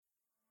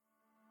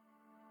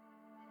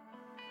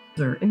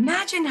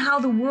Imagine how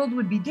the world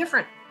would be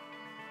different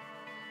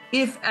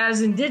if,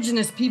 as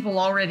Indigenous people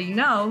already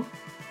know,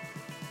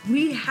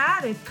 we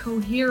had a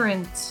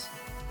coherent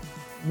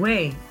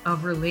way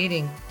of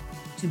relating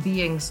to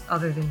beings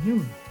other than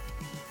human.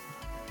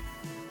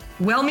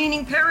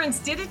 Well-meaning parents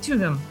did it to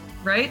them,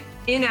 right?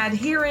 In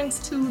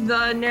adherence to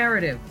the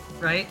narrative,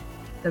 right?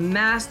 The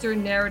master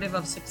narrative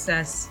of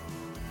success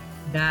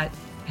that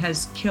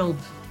has killed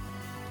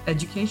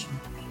education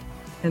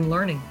and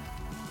learning.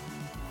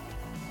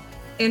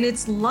 And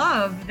it's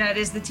love that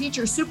is the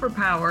teacher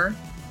superpower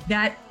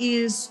that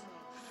is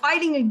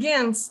fighting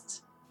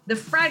against the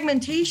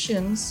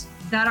fragmentations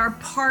that are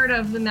part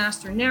of the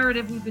master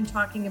narrative we've been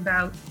talking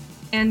about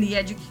and the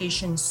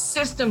education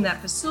system that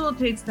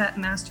facilitates that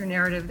master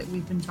narrative that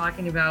we've been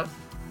talking about.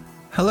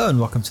 Hello and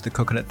welcome to the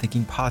Coconut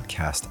Thinking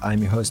Podcast.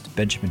 I'm your host,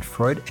 Benjamin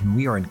Freud, and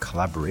we are in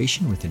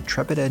collaboration with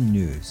Intrepid Ed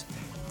News.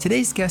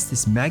 Today's guest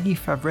is Maggie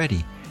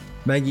Favretti.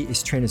 Maggie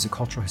is trained as a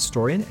cultural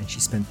historian, and she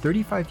spent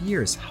 35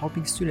 years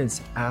helping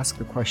students ask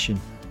the question,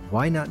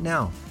 why not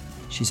now?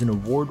 She's an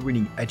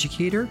award-winning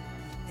educator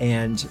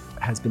and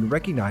has been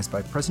recognized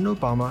by President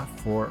Obama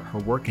for her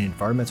work in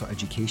environmental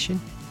education.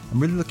 I'm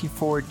really looking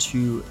forward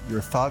to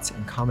your thoughts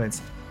and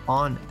comments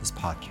on this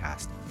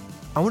podcast.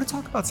 I want to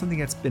talk about something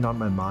that's been on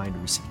my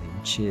mind recently,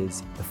 which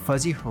is the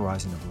fuzzy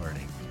horizon of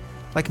learning.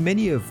 Like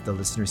many of the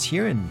listeners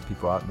here and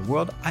people out in the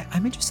world,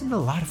 I'm interested in a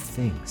lot of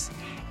things.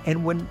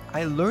 And when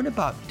I learn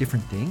about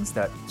different things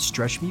that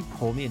stretch me,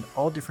 pull me in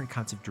all different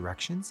kinds of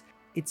directions,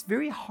 it's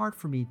very hard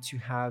for me to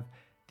have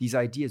these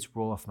ideas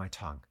roll off my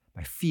tongue.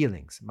 My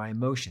feelings, my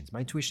emotions,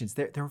 my intuitions,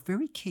 they're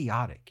very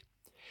chaotic.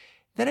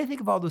 Then I think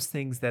of all those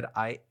things that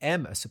I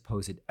am a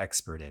supposed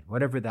expert in,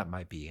 whatever that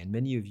might be. And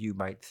many of you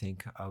might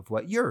think of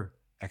what you're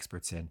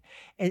experts in.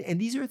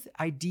 And these are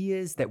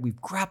ideas that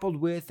we've grappled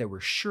with, that we're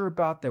sure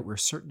about, that we're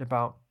certain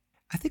about.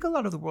 I think a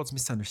lot of the world's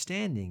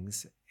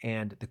misunderstandings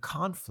and the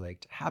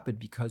conflict happen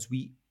because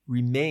we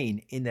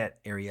remain in that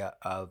area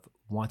of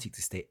wanting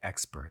to stay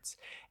experts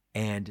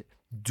and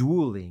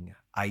dueling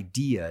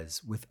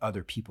ideas with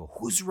other people.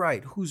 Who's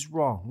right? Who's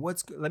wrong?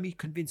 Let me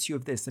convince you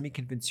of this. Let me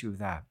convince you of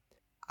that.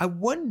 I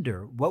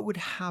wonder what would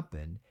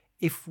happen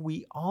if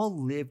we all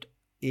lived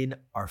in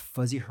our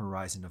fuzzy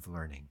horizon of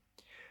learning.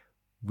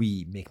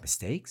 We make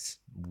mistakes.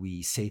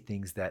 We say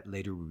things that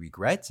later we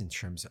regret in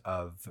terms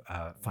of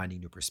finding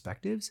new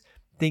perspectives.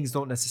 Things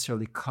don't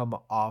necessarily come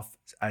off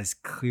as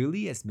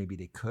clearly as maybe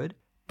they could.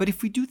 But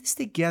if we do this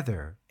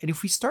together, and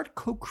if we start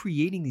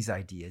co-creating these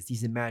ideas,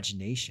 these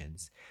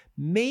imaginations,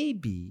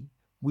 maybe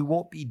we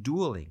won't be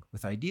dueling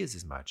with ideas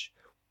as much.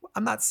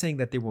 I'm not saying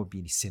that there won't be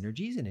any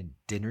synergies and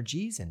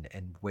dynergies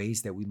and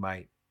ways that we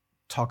might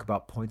talk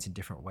about points in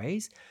different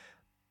ways.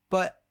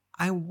 But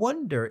I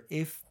wonder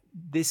if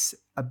this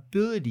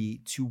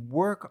ability to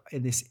work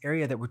in this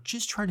area that we're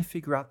just trying to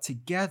figure out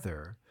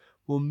together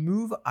will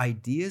move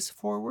ideas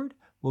forward,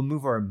 will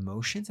move our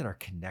emotions and our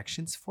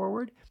connections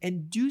forward,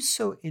 and do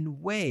so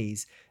in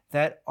ways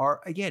that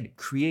are, again,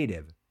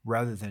 creative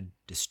rather than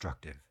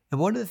destructive. And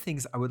one of the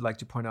things I would like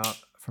to point out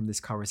from this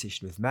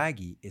conversation with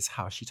Maggie is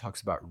how she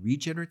talks about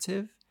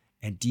regenerative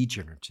and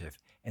degenerative.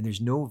 And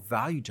there's no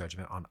value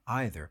judgment on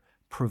either,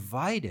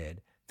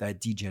 provided that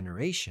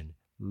degeneration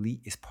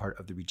is part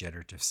of the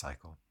regenerative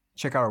cycle.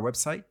 Check out our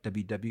website,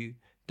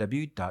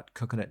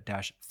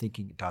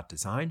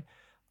 www.coconut-thinking.design.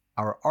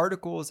 Our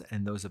articles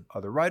and those of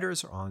other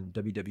writers are on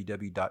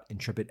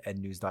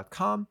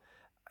www.intrepidednews.com.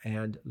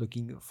 And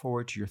looking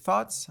forward to your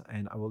thoughts,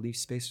 and I will leave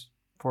space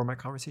for my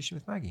conversation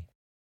with Maggie.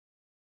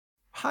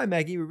 Hi,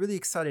 Maggie. We're really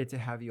excited to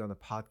have you on the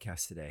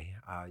podcast today.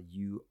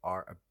 You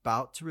are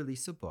about to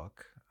release a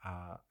book,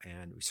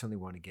 and we certainly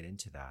want to get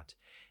into that.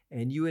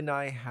 And you and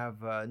I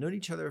have known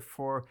each other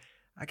for,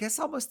 I guess,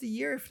 almost a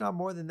year, if not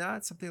more than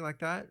that, something like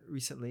that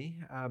recently.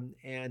 I've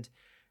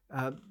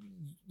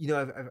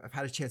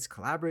had a chance to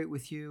collaborate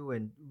with you,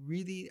 and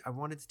really I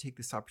wanted to take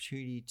this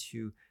opportunity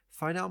to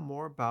find out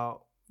more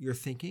about your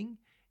thinking,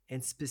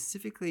 and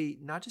specifically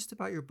not just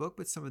about your book,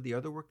 but some of the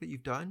other work that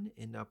you've done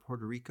in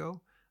Puerto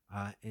Rico,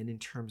 and in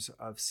terms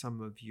of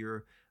some of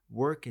your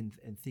work and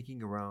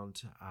thinking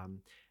around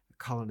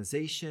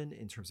colonization,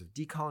 in terms of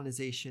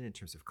decolonization, in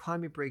terms of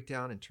climate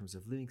breakdown, in terms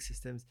of living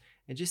systems,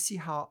 and just see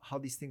how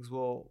these things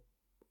will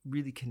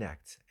really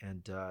connect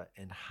and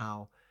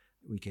how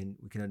we can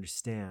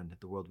understand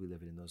the world we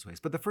live in those ways.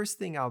 But the first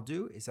thing I'll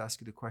do is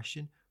ask you the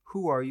question,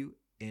 who are you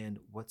and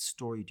what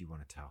story do you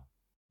want to tell?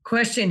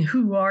 Question,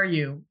 who are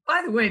you?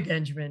 By the way,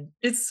 Benjamin,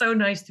 it's so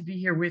nice to be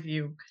here with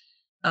you.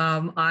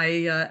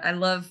 I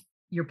love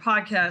your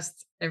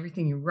podcast,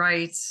 everything you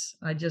write.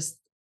 It's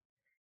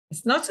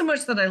not so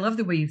much that I love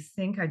the way you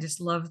think, I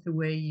just love the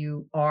way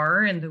you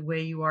are and the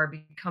way you are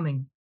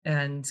becoming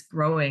and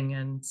growing,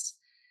 and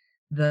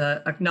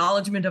the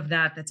acknowledgement of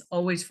that's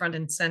always front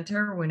and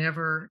center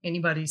whenever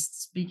anybody's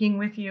speaking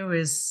with you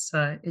is,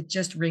 it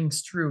just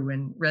rings true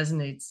and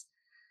resonates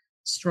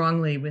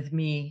strongly with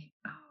me.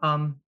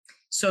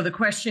 So the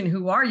question,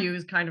 who are you,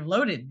 is kind of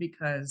loaded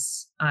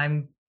because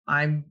I'm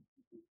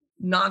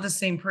not the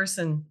same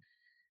person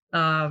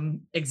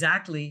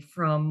exactly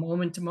from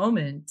moment to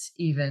moment,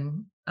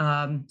 even.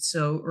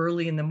 So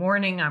early in the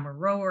morning, I'm a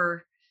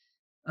rower.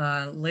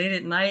 Late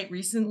at night,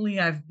 recently,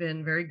 I've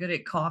been very good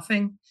at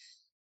coughing.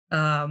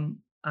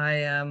 I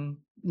am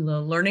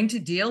learning to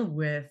deal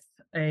with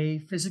a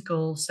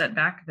physical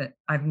setback that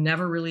I've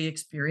never really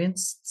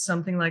experienced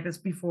something like this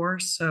before.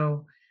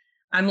 So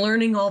I'm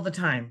learning all the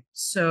time.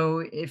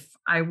 So if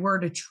I were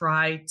to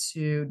try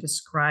to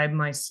describe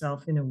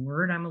myself in a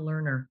word, I'm a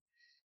learner.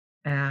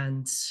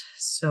 And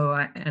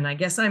I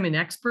guess I'm an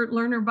expert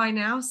learner by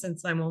now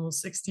since I'm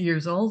almost 60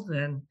 years old.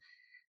 And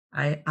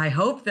I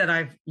hope that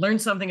I've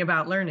learned something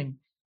about learning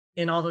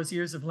in all those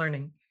years of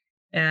learning.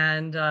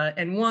 And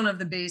one of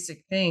the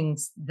basic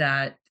things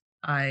that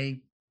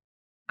I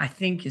I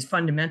think is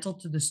fundamental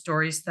to the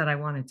stories that I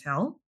want to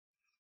tell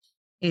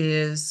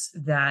is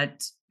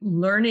that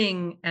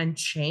learning and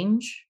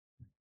change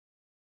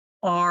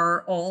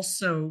are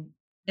also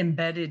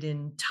embedded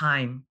in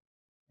time.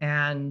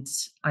 And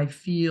I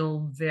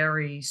feel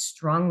very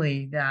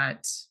strongly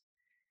that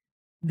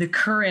the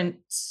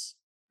current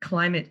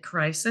climate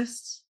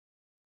crisis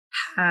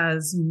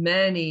has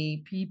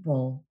many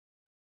people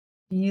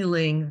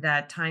feeling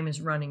that time is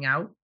running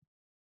out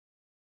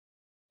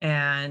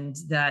and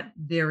that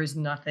there is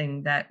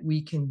nothing that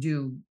we can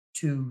do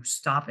to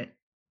stop it.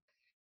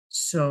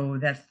 So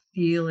that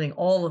feeling,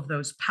 all of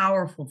those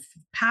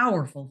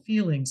powerful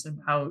feelings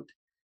about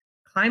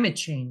climate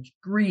change,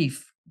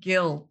 grief,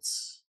 guilt,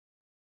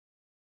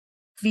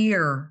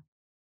 fear,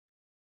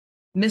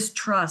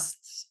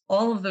 mistrust,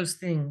 all of those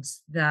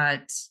things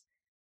that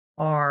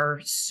are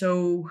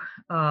so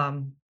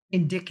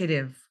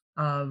indicative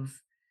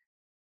of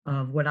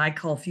what I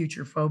call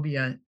future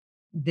phobia,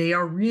 they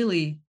are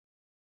really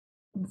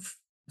f-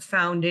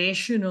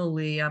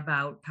 foundationally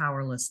about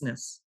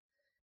powerlessness.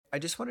 I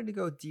just wanted to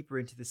go deeper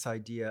into this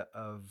idea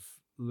of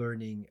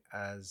learning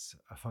as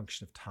a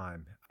function of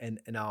time. And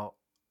I'll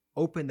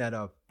open that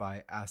up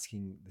by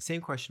asking the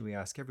same question we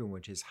ask everyone,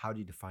 which is how do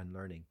you define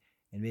learning?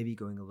 And maybe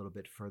going a little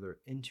bit further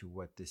into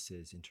what this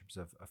is in terms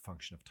of a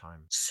function of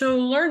time. So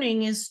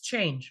learning is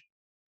change.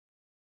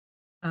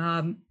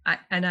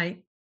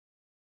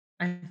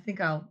 I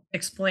think I'll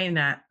explain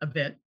that a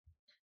bit.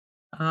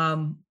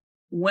 Um,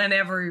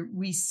 Whenever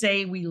we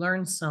say we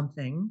learn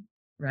something,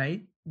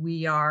 right,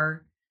 we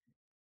are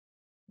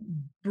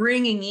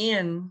bringing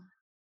in,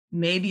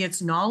 maybe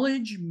it's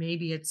knowledge,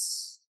 maybe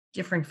it's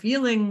different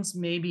feelings,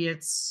 maybe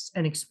it's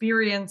an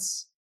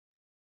experience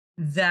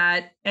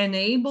that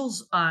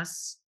enables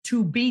us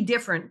to be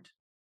different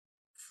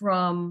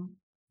from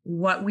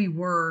what we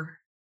were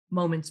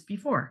moments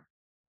before.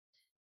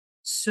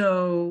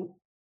 So,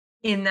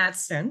 in that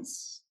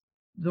sense,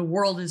 the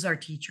world is our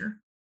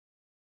teacher,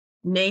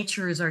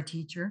 nature is our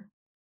teacher,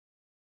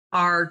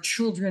 our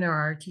children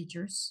are our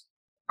teachers,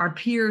 our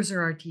peers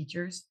are our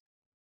teachers.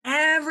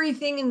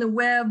 Everything in the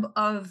web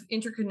of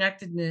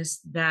interconnectedness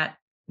that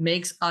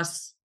makes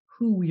us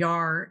who we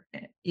are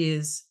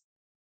is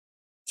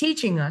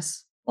teaching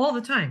us all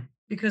the time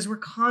because we're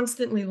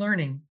constantly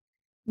learning,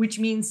 which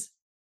means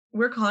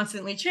we're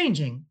constantly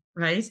changing,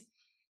 right?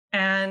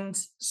 And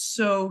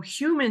so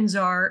humans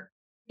are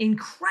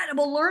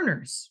incredible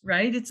learners,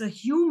 right? It's a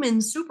human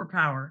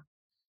superpower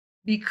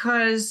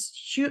because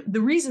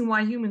the reason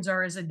why humans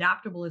are as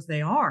adaptable as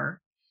they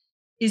are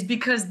is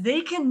because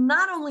they can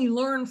not only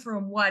learn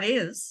from what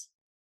is,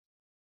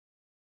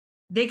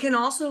 they can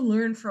also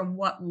learn from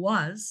what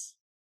was,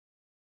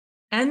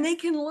 and they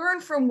can learn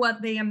from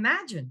what they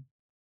imagine.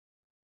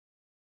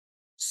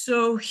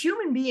 So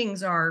human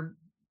beings are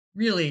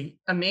really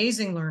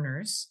amazing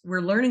learners.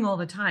 We're learning all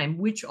the time,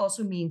 which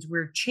also means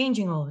we're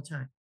changing all the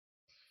time.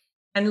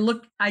 And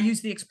look, I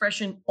use the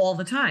expression all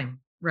the time,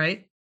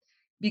 right?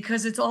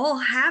 Because it's all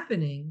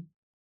happening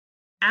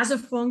as a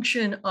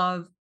function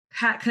of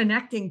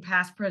connecting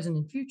past, present,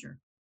 and future.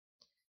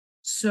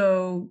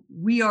 So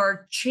we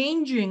are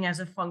changing as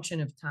a function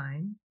of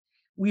time.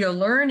 We are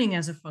learning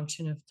as a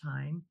function of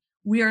time.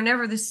 We are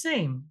never the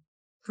same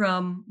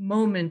from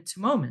moment to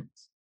moment.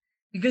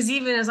 Because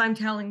even as I'm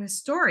telling this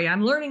story,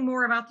 I'm learning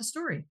more about the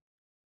story.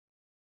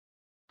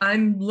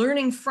 I'm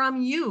learning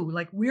from you.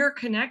 Like we're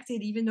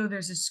connected, even though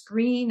there's a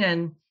screen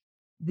and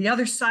the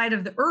other side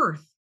of the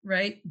earth,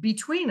 right,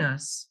 between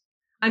us.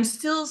 I'm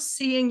still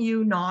seeing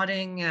you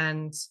nodding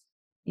and,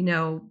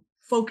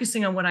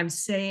 focusing on what I'm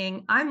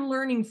saying. I'm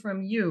learning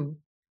from you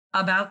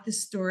about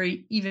this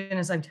story, even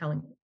as I'm telling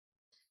it.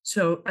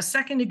 So a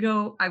second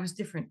ago, I was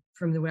different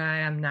from the way I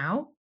am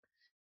now.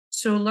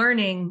 So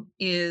learning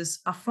is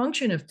a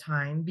function of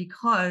time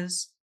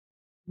because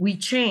we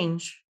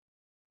change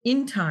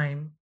in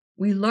time,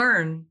 we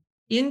learn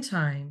in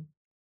time,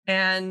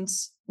 and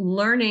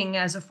learning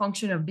as a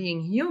function of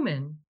being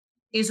human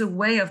is a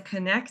way of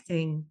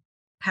connecting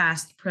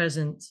past,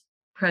 present,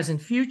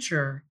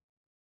 future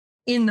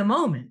in the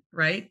moment,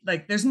 right?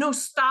 Like there's no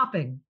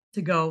stopping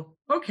to go,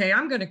 okay,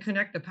 I'm going to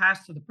connect the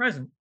past to the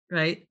present,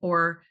 right?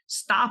 Or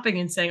stopping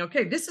and saying,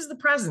 okay, this is the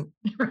present,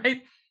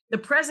 right? The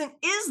present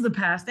is the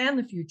past and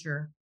the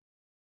future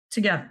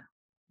together.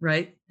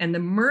 right? And the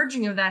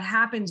merging of that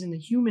happens in the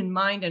human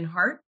mind and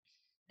heart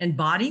and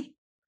body,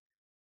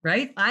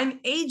 right? I'm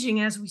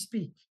aging as we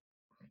speak.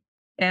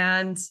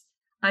 And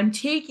I'm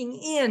taking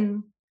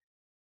in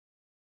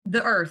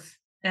the earth.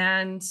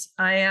 And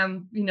I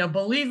am,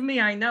 believe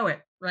me, I know it,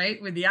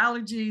 right? With the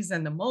allergies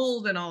and the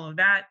mold and all of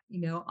that,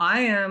 I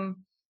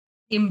am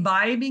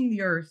imbibing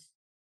the earth.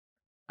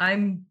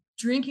 I'm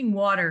drinking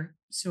water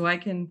so I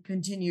can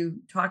continue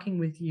talking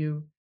with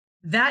you.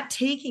 That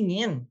taking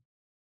in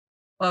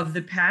of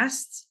the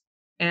past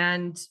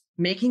and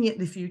making it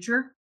the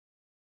future,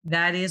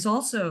 that is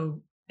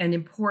also an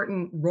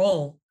important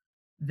role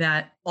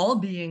that all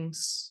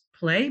beings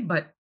play,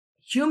 but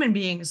human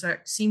beings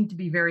seem to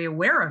be very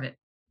aware of it,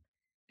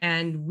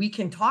 and we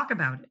can talk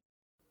about it.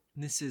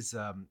 This is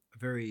a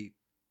very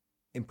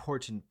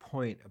important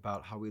point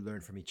about how we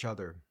learn from each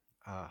other,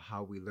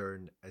 how we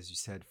learn, as you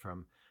said,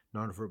 from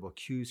nonverbal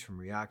cues, from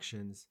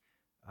reactions,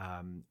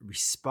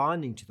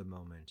 responding to the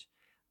moment.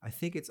 I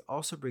think it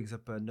also brings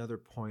up another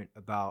point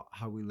about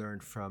how we learn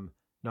from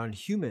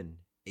non-human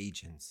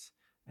agents.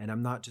 And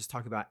I'm not just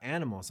talking about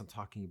animals, I'm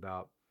talking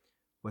about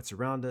what's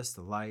around us,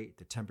 the light,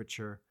 the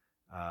temperature,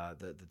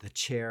 the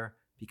chair,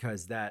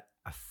 because that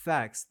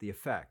affects the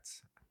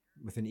effects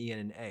with an E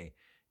and an A.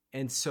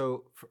 And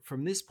so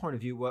from this point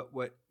of view,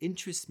 what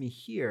interests me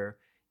here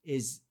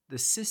is the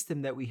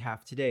system that we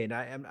have today.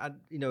 And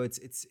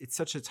it's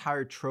such a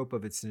tired trope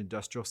of it's an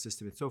industrial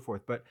system and so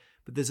forth, but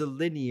there's a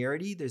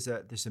linearity,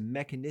 there's a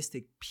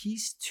mechanistic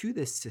piece to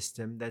this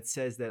system that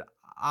says that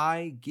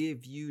I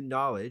give you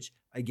knowledge,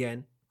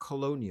 again,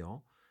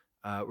 colonial,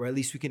 or at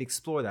least we can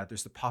explore that.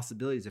 There's the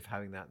possibilities of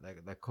having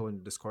that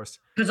colonial discourse.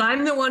 Because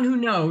I'm the one who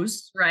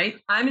knows, right?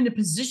 I'm in a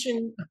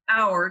position of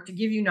power to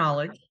give you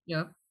knowledge.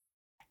 Yeah.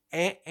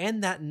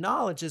 And that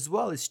knowledge as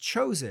well is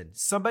chosen.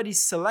 Somebody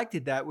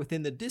selected that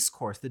within the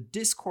discourse. The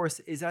discourse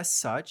is as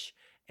such,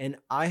 and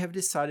I have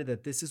decided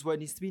that this is what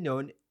needs to be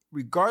known,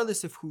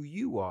 regardless of who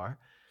you are.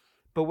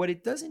 But what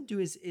it doesn't do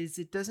is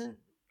it doesn't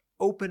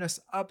open us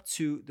up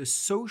to the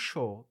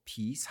social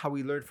piece, how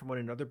we learn from one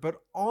another, but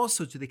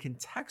also to the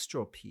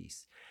contextual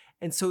piece.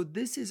 And so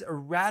this is a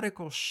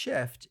radical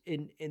shift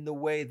in the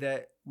way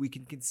that we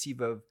can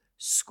conceive of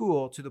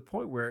school, to the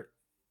point where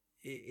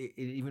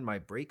even my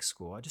break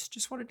school. I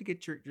just wanted to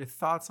get your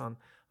thoughts on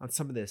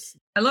some of this.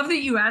 I love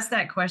that you asked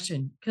that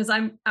question, because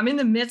I'm in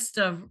the midst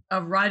of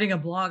writing a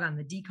blog on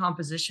the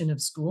decomposition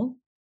of school.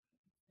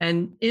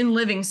 And in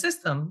living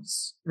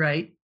systems,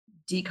 right,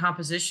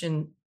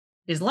 decomposition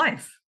is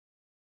life.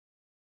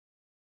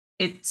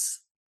 It's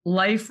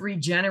life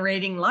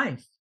regenerating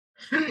life,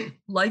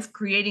 life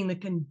creating the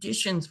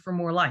conditions for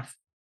more life.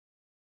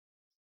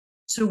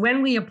 So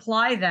when we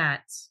apply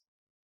that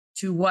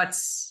to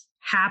what's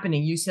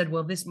happening, you said,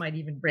 well, this might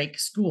even break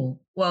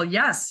school. Well,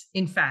 yes,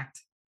 in fact,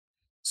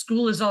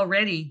 school is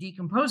already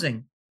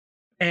decomposing.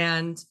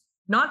 And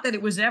not that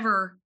it was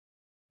ever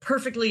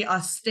perfectly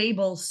a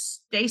stable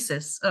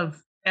stasis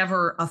of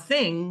ever a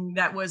thing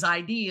that was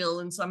ideal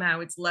and somehow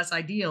it's less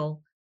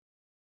ideal,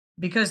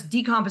 because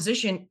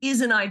decomposition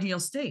is an ideal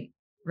state,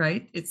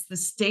 right? It's the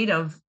state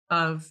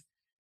of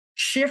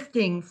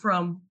shifting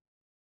from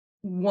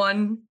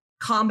one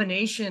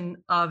combination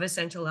of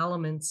essential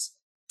elements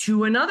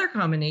to another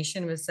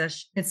combination of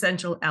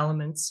essential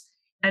elements,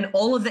 and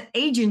all of the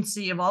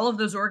agency of all of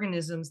those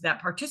organisms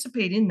that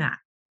participate in that,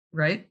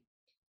 right?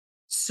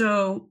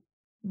 So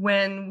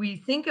when we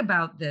think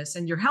about this,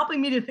 and you're helping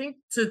me to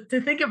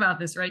think about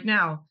this right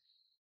now,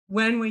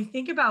 when we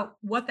think about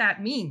what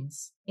that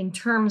means in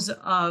terms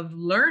of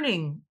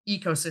learning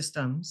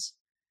ecosystems,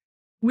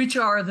 which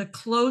are the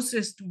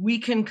closest we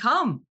can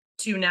come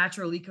to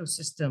natural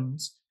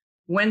ecosystems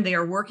when they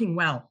are working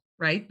well,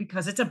 right?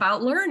 Because it's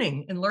about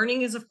learning, and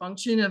learning is a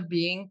function of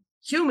being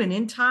human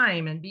in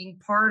time and being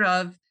part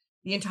of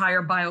the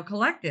entire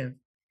biocollective.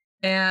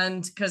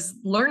 And because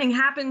learning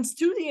happens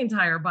to the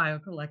entire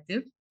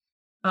biocollective,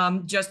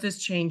 just as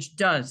change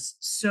does.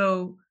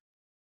 So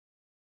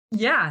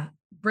yeah,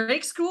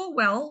 break school.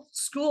 Well,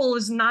 school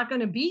is not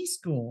going to be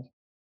school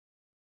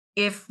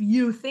if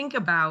you think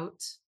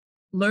about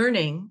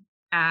learning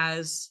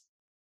as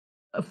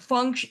a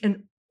function,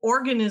 an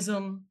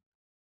organism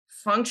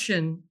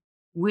function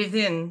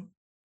within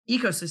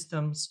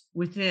ecosystems,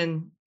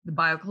 within the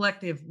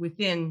biocollective,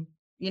 within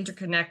the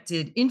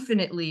interconnected,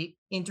 infinitely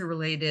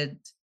interrelated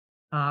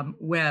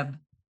web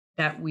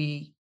that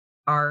we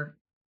are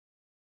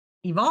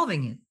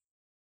evolving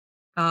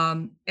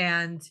in,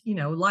 and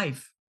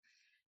life.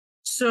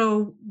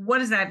 So what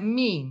does that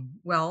mean?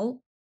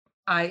 Well,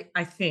 I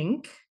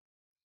think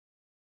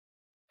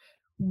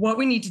what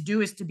we need to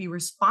do is to be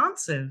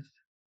responsive,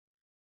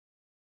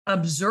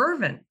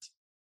 observant,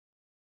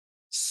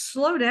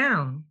 slow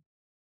down,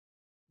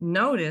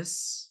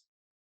 notice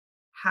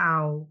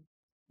how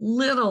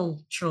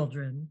little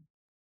children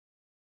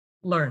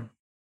learn.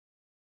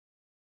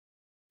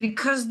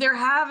 Because there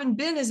haven't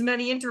been as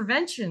many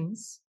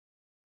interventions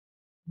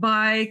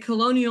by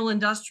colonial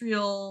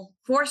industrial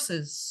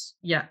forces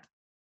yet.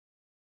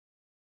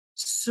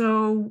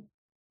 So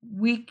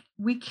we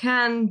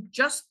can,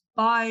 just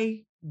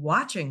by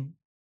watching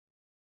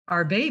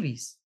our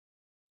babies,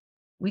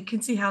 we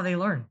can see how they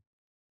learn.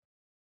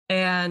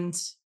 And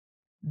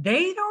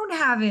they don't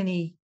have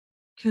any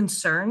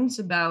concerns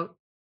about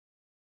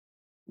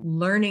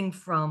learning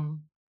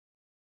from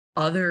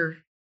other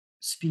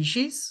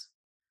species.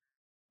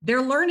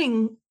 They're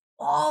learning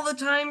all the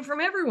time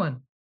from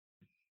everyone.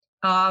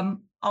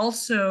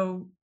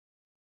 Also,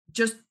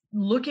 just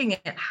looking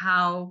at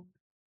how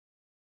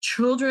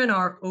children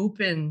are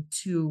open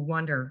to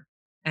wonder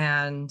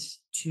and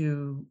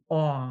to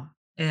awe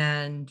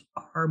and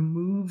are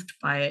moved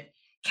by it,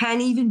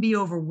 can even be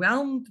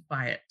overwhelmed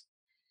by it.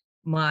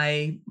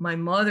 My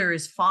mother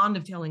is fond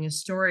of telling a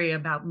story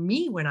about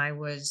me when I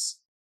was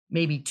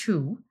maybe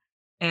 2,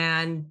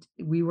 and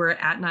we were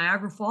at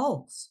Niagara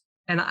Falls,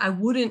 and I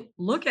wouldn't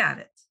look at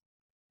it.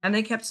 And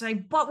they kept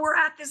saying, "But we're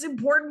at this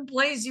important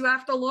place. You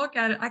have to look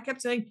at it." I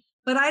kept saying,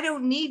 "But I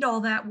don't need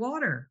all that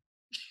water."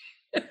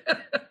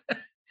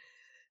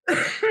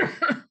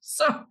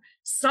 So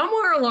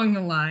somewhere along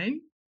the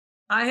line,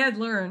 I had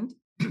learned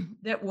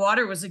that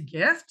water was a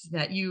gift,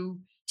 that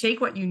you take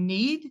what you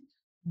need,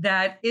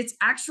 that it's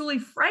actually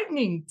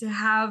frightening to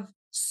have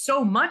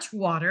so much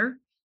water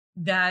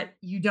that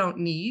you don't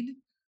need.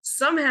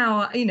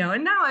 Somehow,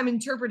 and now I'm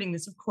interpreting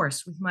this, of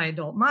course, with my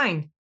adult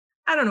mind.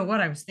 I don't know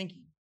what I was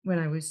thinking when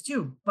I was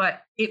 2,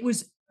 but it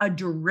was a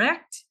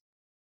direct,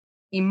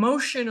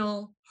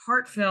 emotional,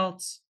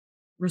 heartfelt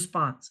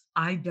response.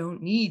 I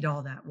don't need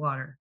all that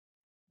water.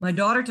 My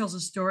daughter tells a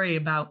story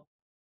about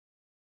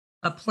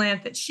a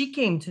plant that she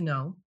came to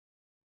know,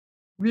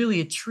 really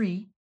a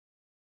tree,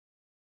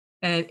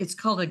 and it's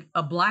called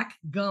a black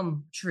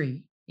gum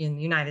tree in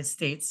the United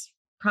States.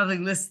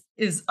 Probably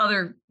is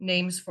other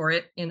names for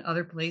it in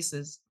other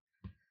places.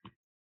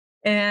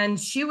 And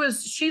she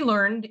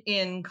learned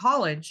in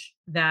college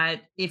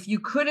that if you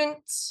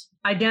couldn't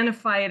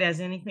identify it as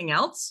anything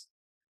else,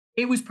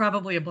 it was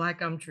probably a black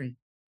gum tree.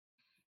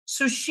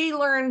 So she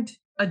learned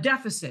a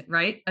deficit,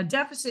 right? A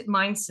deficit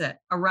mindset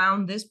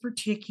around this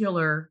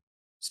particular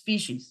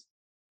species.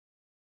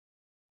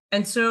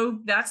 And so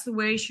that's the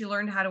way she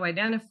learned how to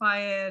identify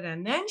it.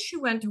 And then she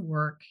went to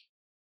work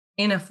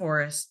in a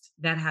forest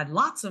that had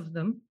lots of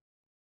them.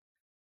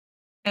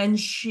 And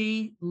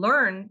she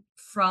learned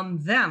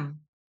from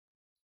them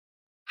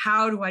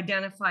how to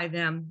identify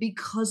them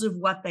because of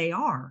what they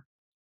are,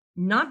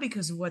 not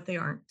because of what they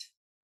aren't.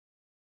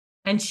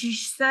 And she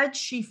said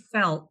she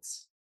felt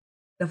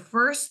the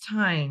first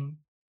time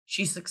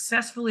she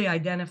successfully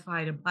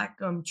identified a black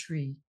gum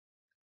tree,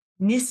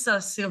 Nyssa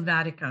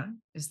sylvatica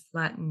is the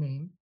Latin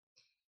name,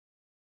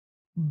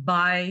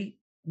 by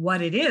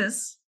what it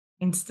is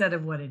instead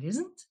of what it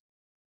isn't.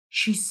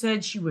 She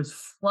said she was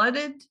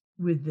flooded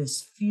with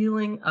this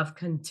feeling of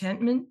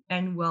contentment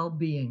and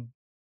well-being,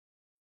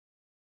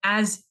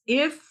 as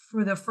if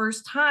for the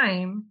first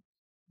time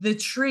the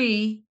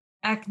tree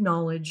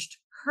acknowledged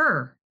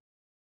her,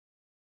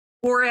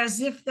 or as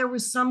if there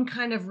was some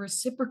kind of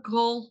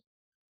reciprocal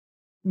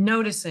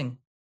noticing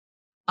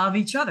of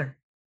each other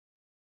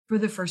for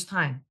the first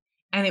time.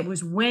 And it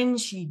was when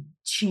she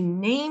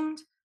named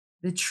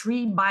the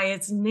tree by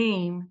its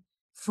name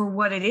for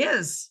what it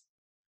is,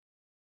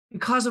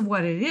 because of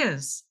what it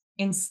is,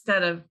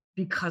 instead of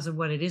because of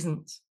what it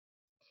isn't.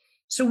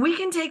 So we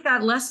can take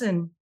that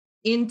lesson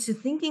into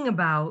thinking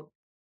about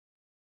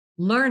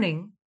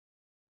learning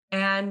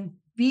and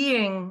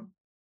being,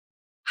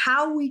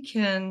 how we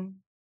can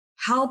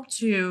help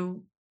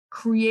to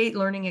create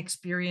learning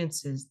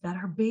experiences that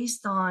are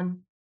based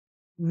on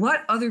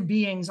what other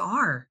beings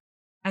are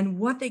and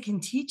what they can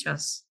teach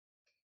us.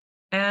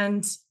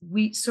 And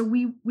we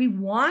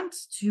want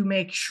to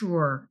make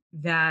sure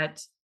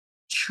that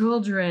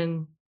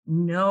children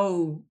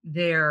know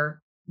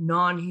their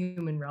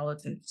non-human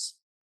relatives.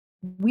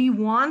 We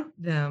want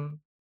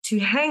them to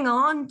hang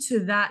on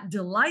to that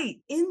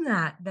delight in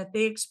that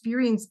they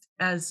experienced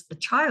as a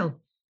child.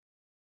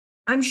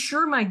 I'm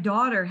sure my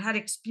daughter had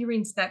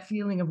experienced that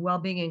feeling of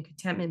well-being and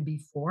contentment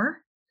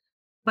before,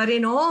 but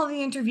in all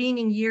the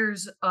intervening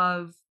years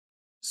of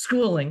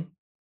schooling,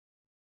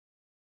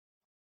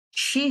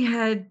 she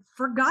had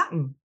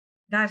forgotten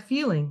that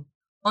feeling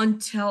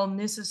until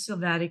Nyssa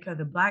sylvatica,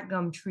 the black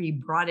gum tree,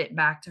 brought it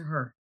back to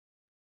her,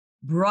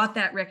 brought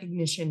that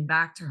recognition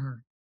back to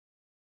her.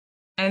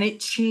 And it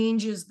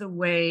changes the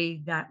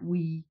way that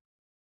we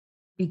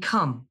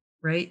become,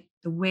 right?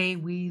 The way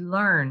we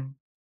learn,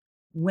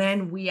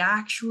 when we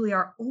actually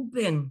are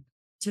open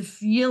to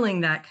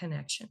feeling that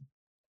connection.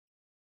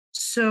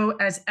 So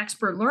as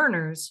expert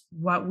learners,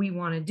 what we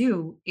want to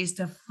do is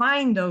to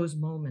find those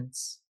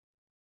moments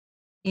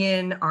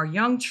in our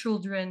young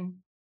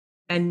children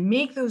and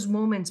make those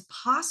moments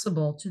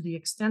possible to the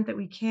extent that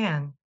we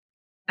can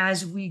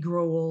as we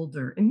grow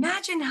older.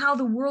 Imagine how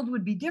the world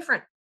would be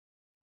different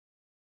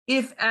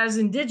if, as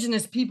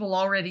Indigenous people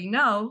already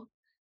know,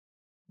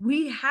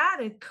 we had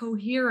a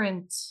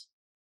coherent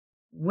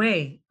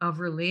way of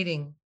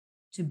relating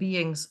to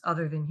beings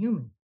other than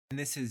human. And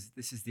this is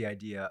the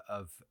idea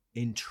of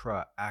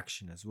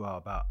intra-action as well,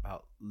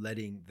 about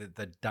letting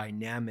the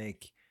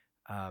dynamic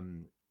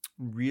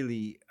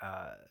really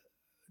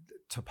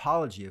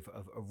topology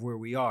of where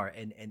we are,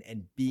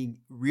 and being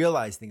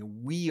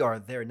realizing we are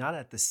there, not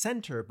at the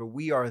center, but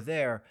we are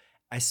there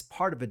as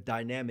part of a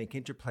dynamic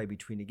interplay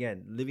between,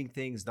 again, living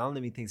things,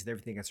 non-living things, and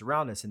everything that's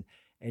around us.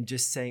 And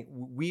just saying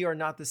we are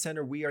not the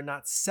center, we are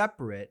not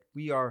separate,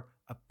 we are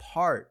a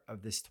part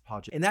of this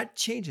topology. And that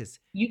changes.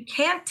 You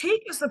can't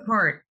take us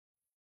apart.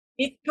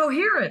 It's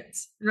coherent,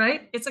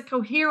 right? It's a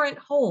coherent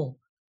whole.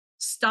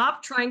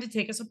 Stop trying to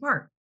take us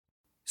apart.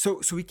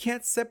 So we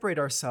can't separate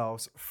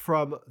ourselves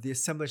from the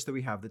assemblage that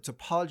we have, the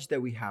topology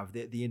that we have,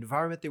 the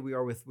environment that we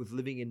are with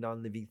living and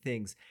non-living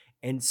things.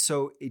 And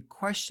so it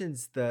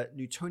questions the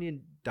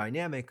Newtonian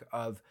dynamic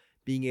of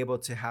being able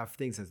to have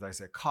things as like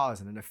a cause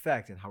and an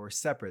effect, and how we're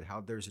separate,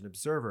 how there's an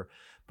observer.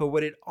 But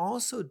what it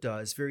also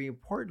does, very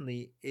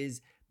importantly,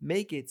 is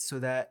make it so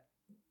that,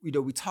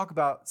 we talk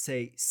about,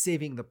 say,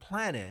 saving the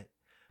planet.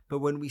 But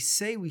when we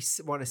say we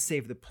want to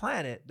save the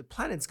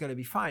planet's going to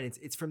be fine.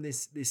 It's from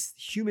this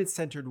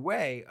human-centered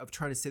way of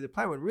trying to save the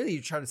planet, when really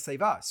you're trying to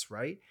save us,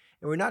 right?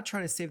 And we're not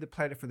trying to save the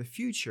planet for the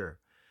future.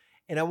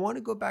 And I want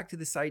to go back to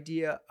this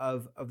idea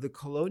of the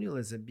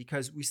colonialism,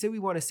 because we say we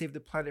want to save the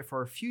planet for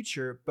our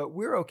future, but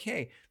we're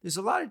okay. There's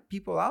a lot of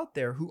people out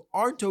there who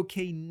aren't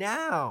okay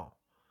now.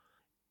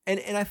 And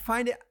I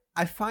find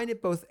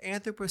it both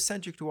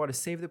anthropocentric to want to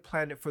save the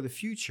planet for the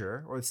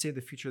future, or save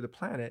the future of the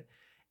planet,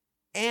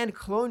 and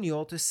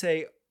colonial to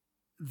say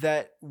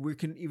that we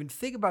can even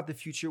think about the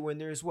future when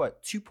there's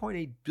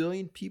 2.8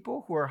 billion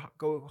people who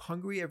go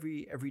hungry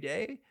every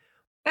day.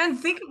 And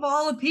think of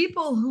all the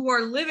people who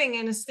are living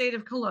in a state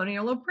of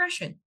colonial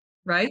oppression,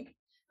 right?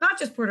 Not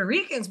just Puerto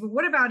Ricans, but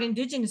what about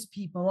indigenous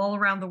people all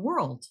around the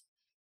world?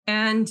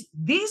 And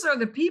these are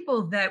the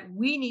people that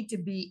we need to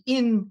be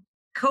in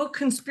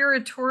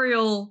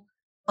co-conspiratorial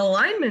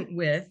alignment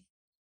with,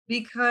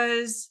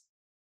 because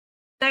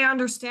they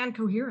understand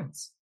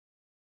coherence,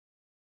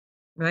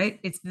 right?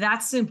 It's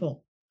that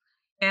simple.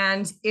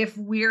 And if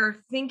we're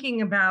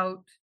thinking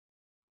about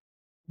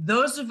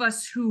those of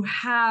us who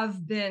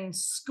have been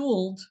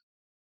schooled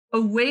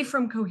away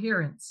from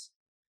coherence,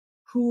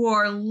 who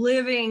are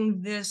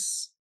living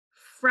this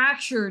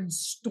fractured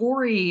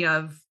story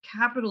of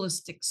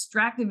capitalist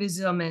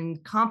extractivism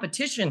and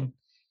competition,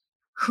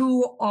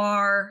 who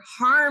are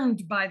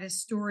harmed by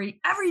this story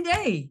every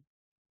day,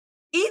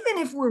 even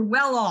if we're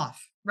well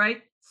off,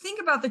 right?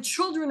 Think about the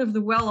children of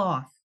the well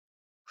off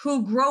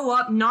who grow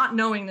up not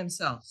knowing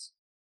themselves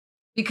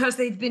because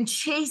they've been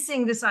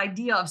chasing this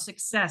idea of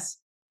success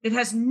that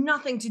has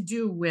nothing to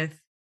do with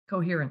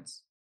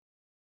coherence.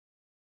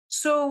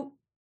 So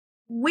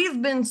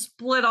we've been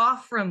split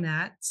off from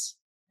that,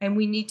 and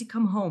we need to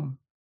come home.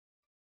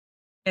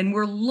 And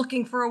we're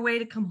looking for a way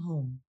to come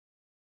home.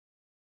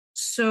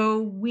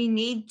 So we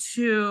need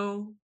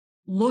to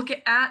look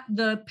at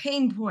the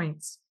pain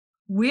points.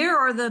 Where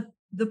are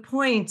the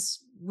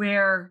points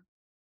where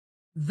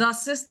the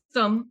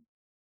system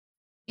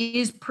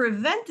is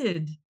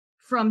prevented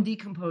from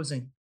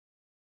decomposing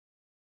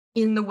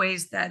in the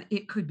ways that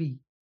it could be?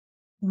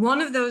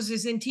 One of those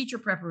is in teacher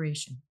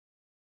preparation.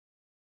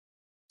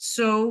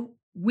 So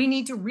we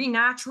need to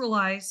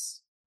renaturalize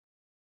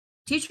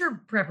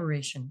teacher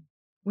preparation.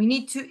 We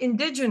need to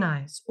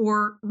indigenize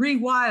or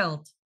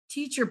rewild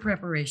teacher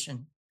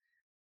preparation.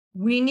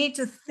 We need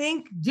to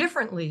think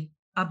differently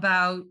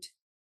about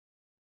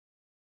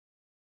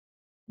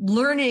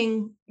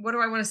learning,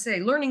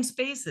 learning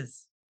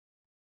spaces.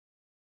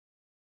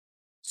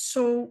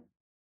 So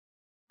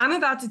I'm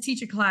about to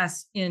teach a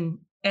class in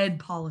ed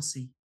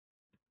policy,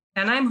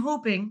 and I'm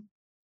hoping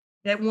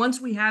that once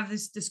we have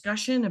this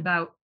discussion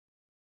about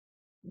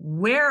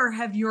where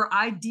have your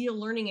ideal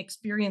learning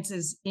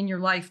experiences in your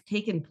life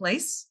taken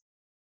place,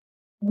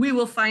 we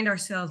will find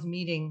ourselves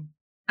meeting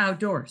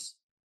outdoors.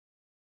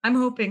 I'm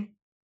hoping,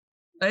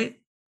 right?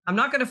 I'm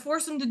not going to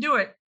force them to do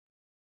it,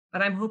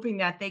 but I'm hoping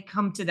that they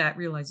come to that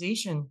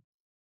realization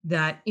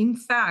that, in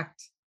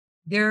fact,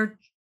 their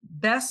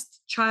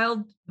best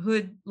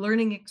childhood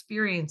learning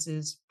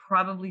experiences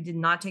probably did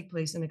not take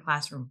place in a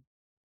classroom.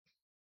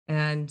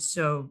 And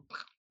so,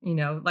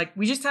 like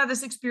we just had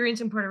this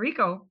experience in Puerto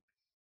Rico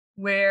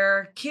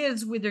where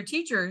kids with their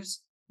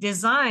teachers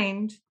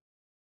designed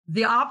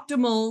the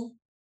optimal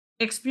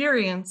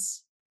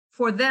experience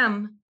for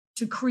them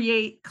to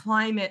create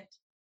climate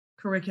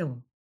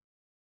curriculum.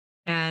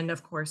 And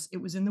of course, it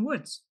was in the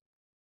woods.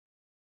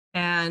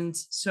 And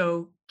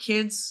so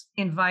kids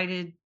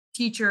invited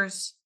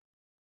teachers,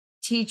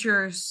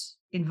 teachers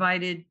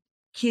invited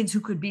kids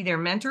who could be their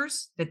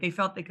mentors that they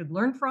felt they could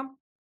learn from.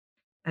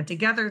 And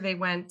together they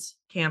went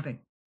camping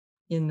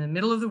in the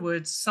middle of the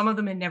woods. Some of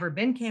them had never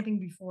been camping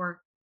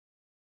before.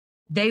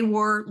 They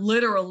were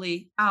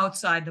literally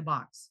outside the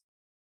box.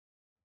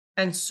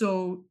 And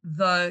so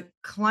the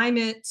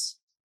climate,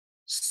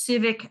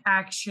 civic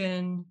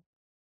action,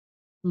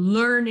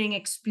 learning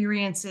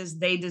experiences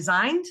they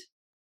designed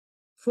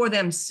for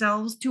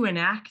themselves to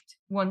enact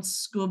once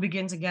school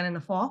begins again in the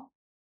fall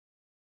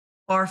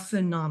are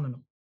phenomenal.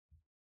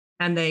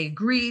 And they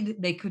agreed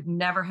they could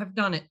never have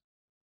done it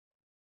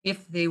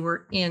if they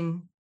were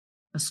in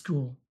a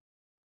school.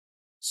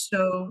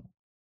 So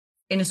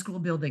in a school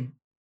building.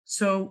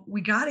 So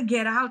we got to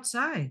get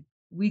outside.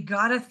 We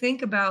got to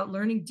think about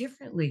learning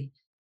differently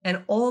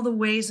and all the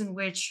ways in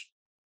which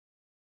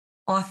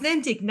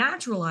authentic,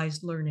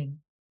 naturalized learning,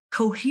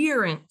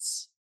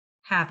 coherence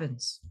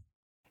happens.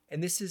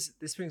 And this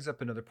brings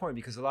up another point,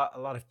 because a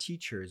lot of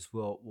teachers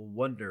will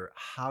wonder,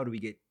 how do we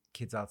get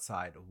kids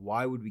outside?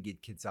 Why would we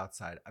get kids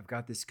outside? I've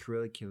got this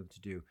curriculum to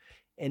do.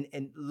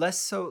 And less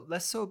so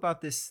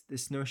about this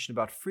notion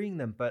about freeing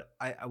them, but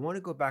I want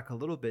to go back a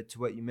little bit to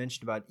what you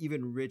mentioned about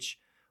even rich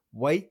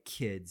white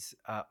kids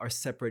are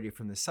separated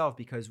from the South,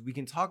 because we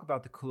can talk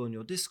about the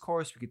colonial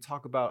discourse, we could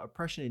talk about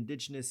oppression,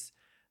 indigenous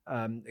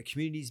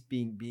communities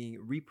being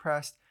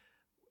repressed,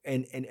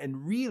 and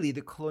really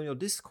the colonial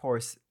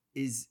discourse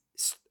is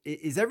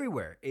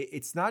everywhere.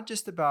 It's not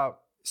just about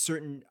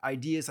certain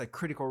ideas like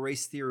critical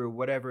race theory or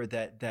whatever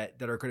that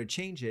are going to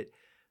change it.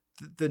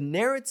 The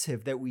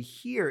narrative that we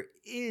hear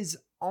is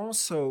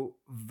also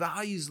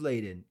values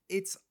laden.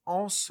 It's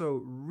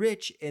also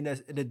rich in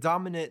a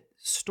dominant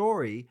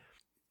story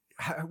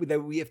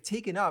that we have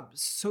taken up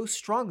so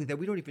strongly that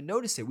we don't even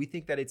notice it. We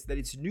think that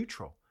it's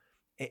neutral,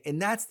 and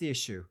that's the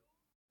issue.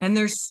 And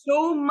there's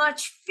so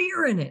much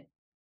fear in it.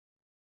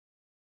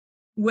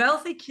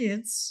 Wealthy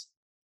kids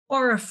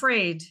are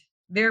afraid.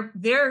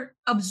 They're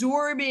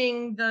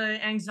absorbing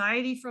the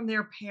anxiety from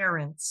their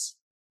parents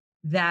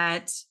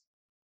that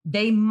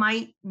they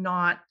might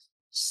not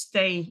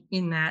stay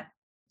in that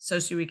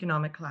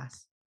socioeconomic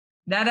class.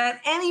 That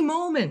at any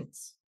moment,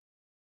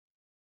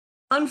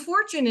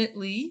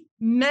 unfortunately,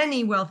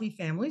 many wealthy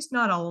families,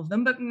 not all of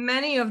them, but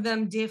many of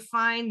them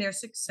define their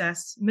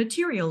success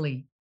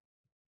materially.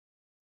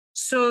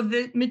 So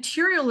the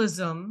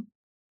materialism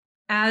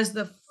as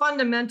the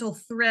fundamental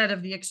thread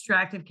of the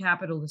extractive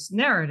capitalist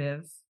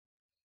narrative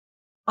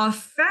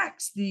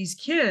affects these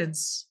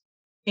kids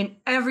in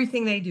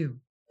everything they do.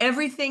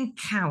 Everything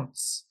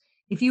counts.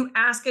 If you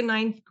ask a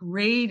ninth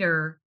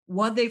grader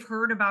what they've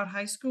heard about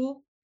high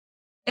school,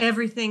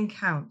 everything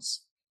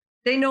counts.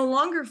 They no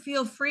longer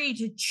feel free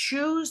to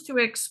choose to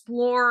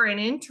explore an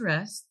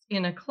interest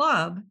in a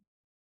club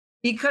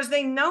because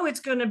they know it's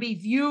going to be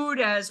viewed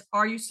as,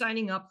 are you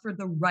signing up for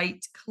the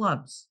right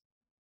clubs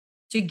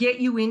to get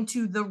you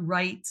into the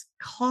right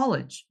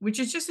college, which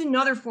is just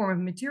another form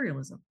of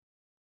materialism.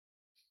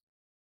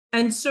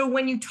 And so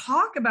when you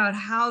talk about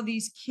how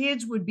these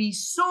kids would be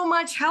so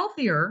much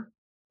healthier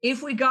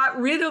if we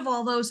got rid of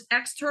all those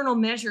external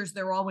measures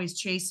they're always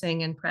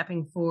chasing and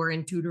prepping for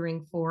and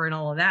tutoring for and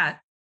all of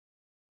that,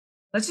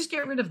 let's just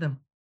get rid of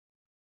them.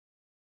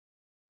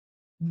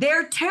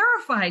 They're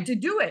terrified to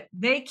do it.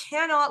 They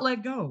cannot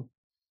let go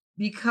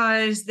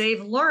because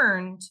they've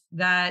learned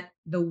that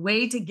the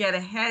way to get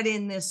ahead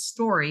in this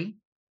story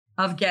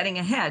of getting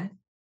ahead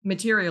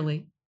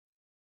materially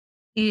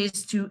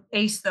is to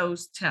ace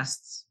those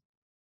tests.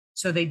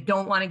 So they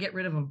don't want to get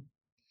rid of them.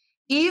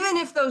 Even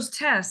if those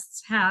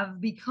tests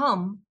have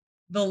become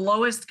the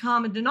lowest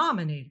common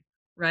denominator,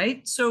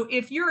 right? So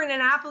if you're in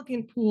an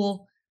applicant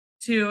pool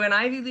to an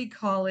Ivy League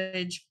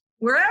college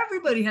where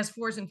everybody has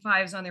 4s and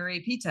 5s on their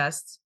AP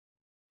tests,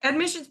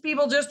 admissions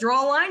people just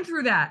draw a line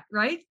through that,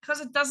 right?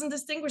 Because it doesn't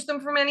distinguish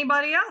them from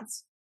anybody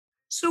else.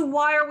 So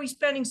why are we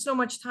spending so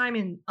much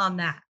time on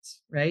that,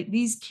 right?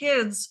 These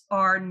kids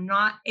are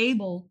not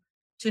able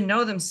to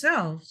know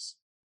themselves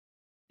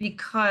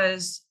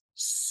because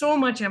so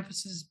much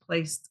emphasis is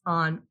placed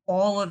on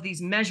all of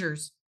these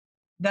measures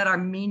that are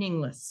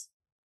meaningless.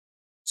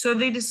 So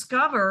they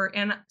discover,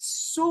 and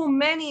so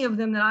many of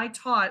them that I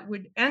taught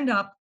would end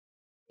up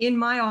in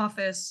my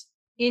office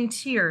in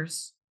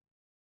tears.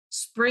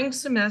 Spring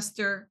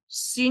semester,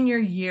 senior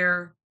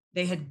year,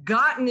 they had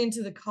gotten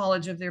into the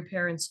college of their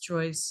parents'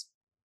 choice.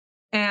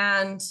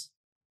 And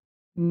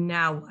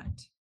now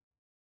what?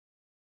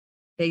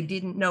 They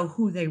didn't know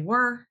who they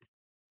were.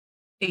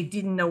 They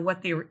didn't know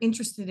what they were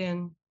interested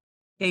in.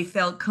 They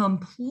felt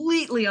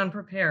completely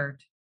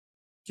unprepared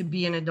to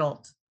be an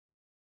adult.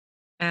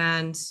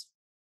 And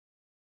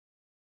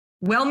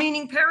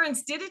well-meaning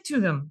parents did it to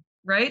them,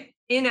 right?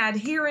 In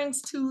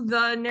adherence to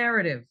the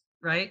narrative,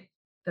 right?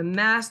 The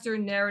master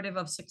narrative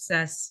of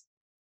success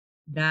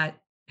that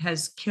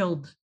has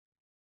killed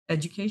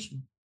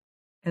education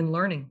and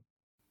learning.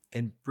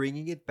 And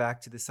bringing it back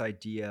to this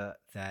idea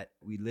that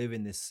we live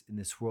in this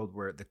world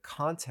where the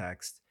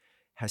context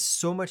has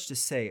so much to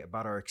say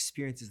about our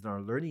experiences and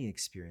our learning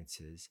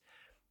experiences.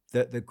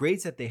 The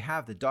grades that they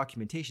have, the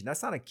documentation,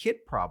 that's not a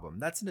kid problem.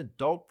 That's an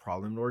adult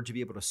problem in order to be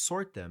able to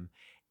sort them.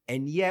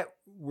 And yet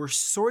we're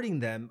sorting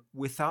them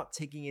without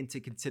taking into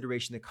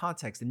consideration the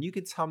context. And you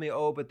can tell me,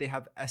 oh, but they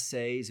have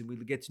essays and we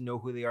get to know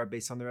who they are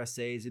based on their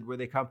essays and where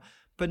they come.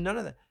 But none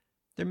of that.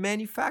 They're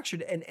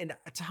manufactured. And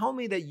tell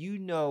me that you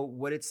know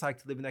what it's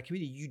like to live in that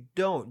community. You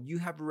don't. You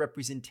have a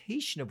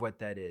representation of what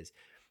that is.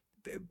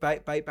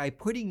 By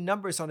putting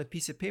numbers on a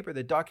piece of paper,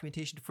 the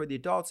documentation for the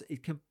adults,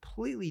 it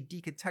completely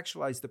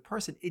decontextualizes the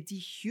person. It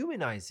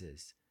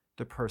dehumanizes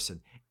the person.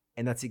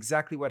 And that's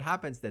exactly what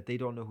happens, that they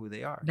don't know who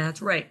they are.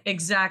 That's right.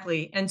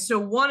 Exactly. And so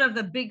one of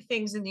the big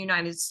things in the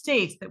United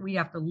States that we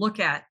have to look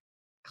at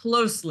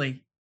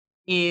closely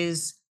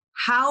is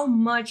how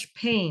much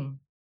pain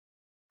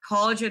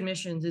college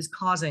admissions is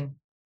causing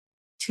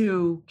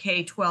to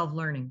K-12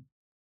 learning,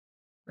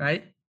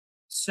 right?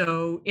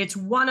 So it's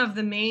one of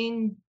the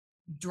main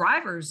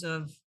drivers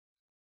of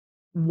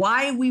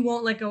why we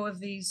won't let go of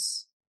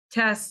these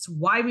tests,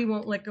 why we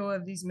won't let go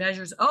of these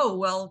measures. Oh,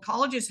 well,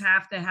 colleges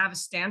have to have a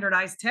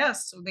standardized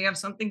test, so they have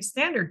something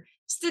standard.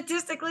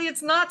 Statistically,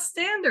 it's not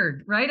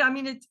standard, right? I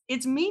mean,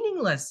 it's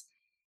meaningless.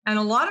 And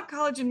a lot of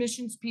college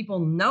admissions people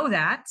know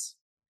that,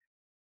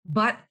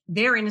 but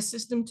they're in a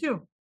system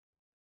too.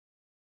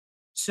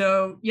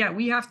 So yeah,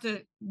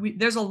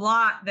 there's a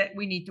lot that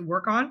we need to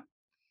work on.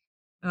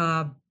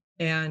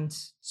 And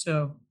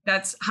so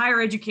that's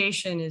higher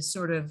education is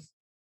sort of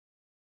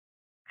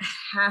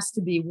has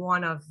to be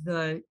one of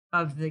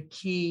the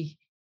key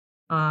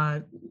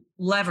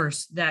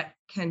levers that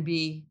can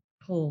be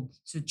pulled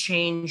to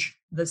change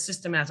the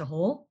system as a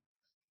whole.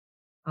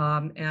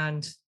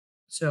 And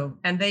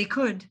they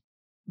could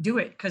do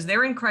it because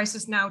they're in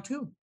crisis now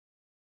too.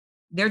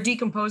 They're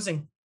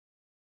decomposing,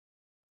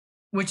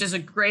 which is a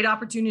great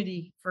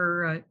opportunity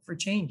for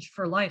change,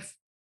 for life,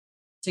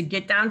 to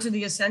get down to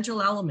the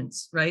essential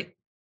elements, right?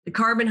 The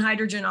carbon,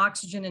 hydrogen,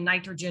 oxygen, and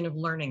nitrogen of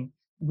learning.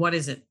 What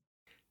is it?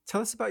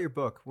 Tell us about your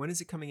book. When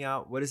is it coming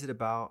out? What is it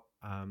about?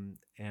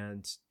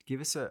 And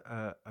give us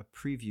a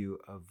preview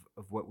of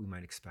what we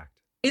might expect.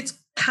 It's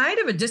kind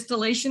of a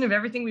distillation of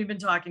everything we've been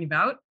talking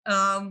about.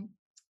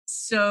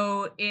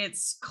 So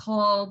it's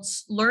called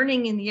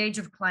Learning in the Age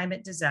of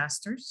Climate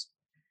Disasters.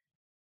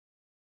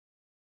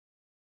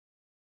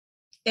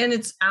 And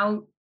it's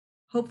out,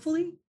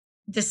 hopefully,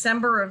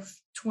 December of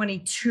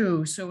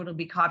 22. So it'll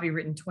be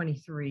copywritten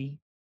 23.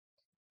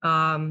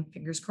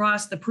 Fingers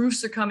crossed. The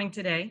proofs are coming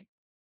today.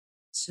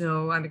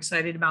 So I'm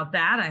excited about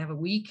that. I have a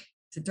week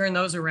to turn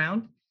those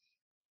around.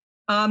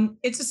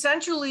 It's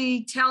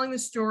essentially telling the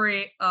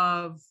story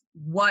of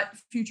what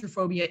future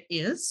phobia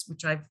is,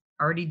 which I've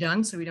already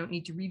done, so we don't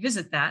need to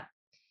revisit that.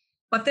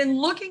 But then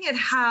looking at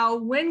how,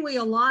 when we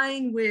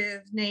align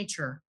with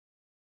nature,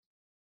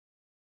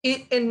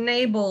 it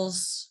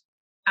enables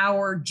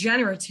our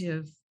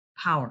generative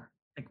power.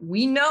 Like,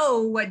 we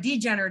know what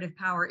degenerative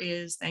power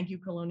is. Thank you,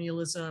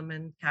 colonialism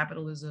and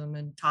capitalism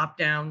and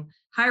top-down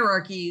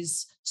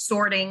hierarchies,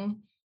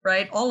 sorting,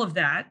 right? All of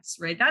that,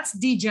 right? That's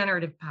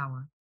degenerative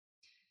power.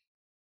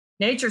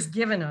 Nature's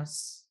given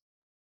us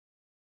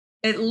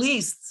at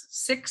least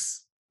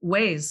 6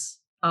 ways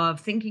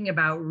of thinking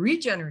about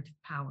regenerative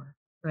power,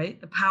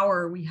 right? The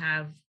power we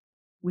have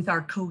with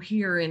our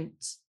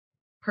coherent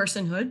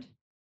personhood,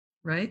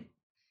 right?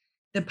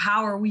 The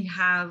power we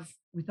have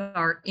with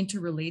our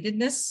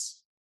interrelatedness,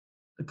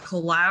 the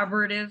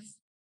collaborative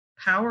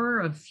power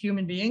of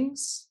human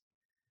beings.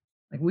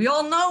 Like, we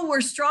all know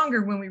we're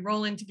stronger when we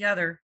roll in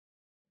together,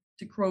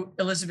 to quote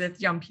Elizabeth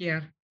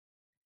Jean-Pierre,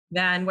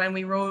 than when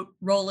we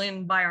roll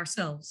in by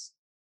ourselves.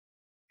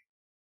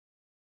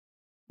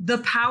 The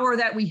power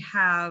that we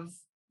have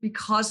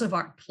because of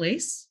our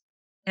place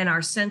and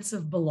our sense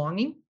of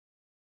belonging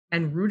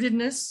and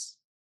rootedness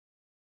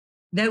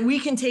that we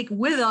can take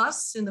with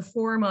us in the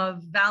form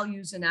of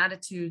values and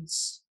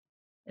attitudes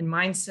and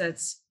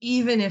mindsets,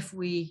 even if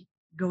we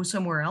go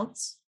somewhere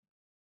else.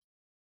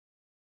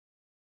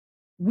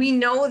 We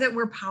know that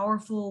we're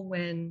powerful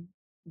when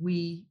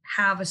we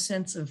have a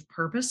sense of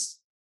purpose.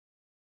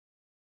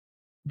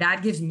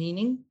 That gives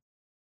meaning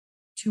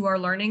to our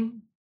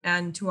learning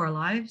and to our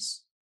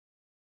lives.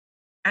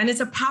 And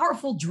it's a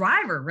powerful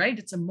driver, right?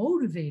 It's a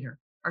motivator.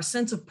 Our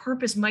sense of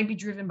purpose might be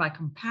driven by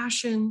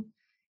compassion.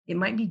 It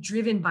might be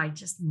driven by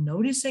just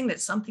noticing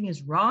that something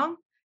is wrong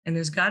and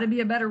there's got to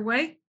be a better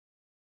way.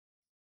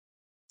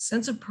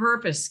 Sense of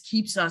purpose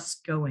keeps us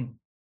going.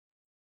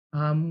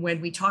 When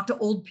we talk to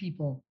old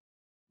people,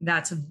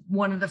 that's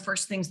one of the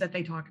first things that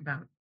they talk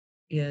about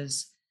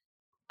is,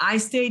 I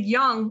stayed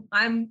young.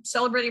 I'm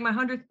celebrating my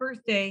 100th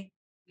birthday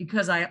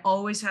because I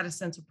always had a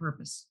sense of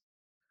purpose.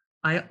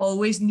 I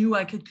always knew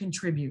I could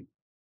contribute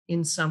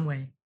in some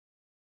way.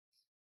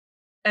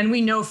 And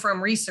we know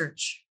from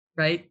research,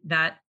 right,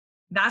 that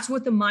that's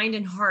what the mind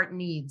and heart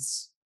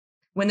needs.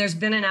 When there's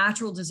been a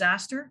natural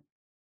disaster,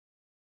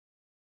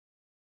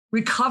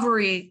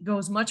 recovery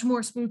goes much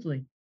more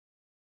smoothly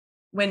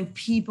when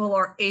people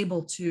are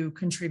able to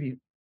contribute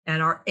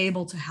and are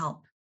able to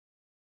help.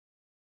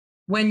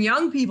 When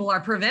young people are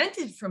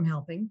prevented from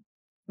helping,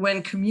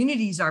 when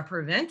communities are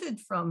prevented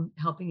from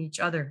helping each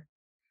other,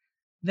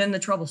 then the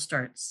trouble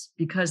starts,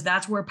 because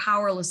that's where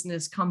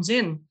powerlessness comes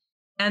in.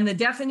 And the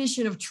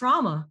definition of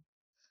trauma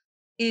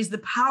is the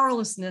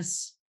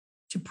powerlessness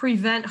to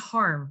prevent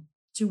harm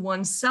to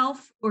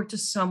oneself or to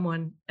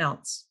someone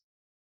else.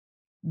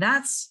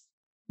 That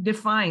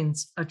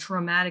defines a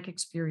traumatic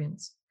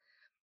experience.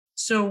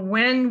 So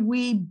when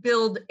we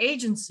build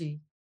agency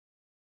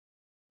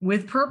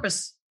with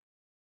purpose,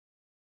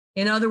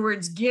 in other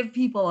words, give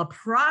people a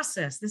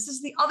process. This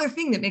is the other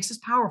thing that makes us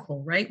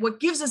powerful, right?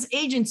 What gives us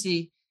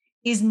agency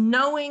is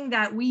knowing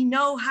that we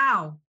know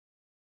how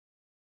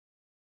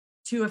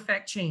to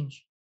affect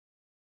change.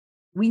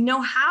 We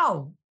know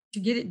how to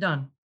get it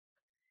done.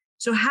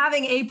 So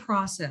having a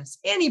process,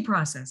 any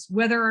process,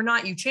 whether or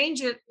not you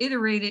change it,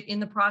 iterate it in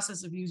the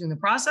process of using the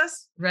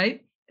process,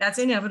 right? That's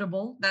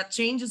inevitable. That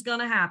change is going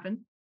to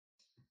happen.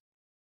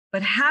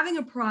 But having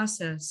a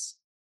process,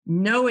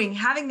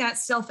 having that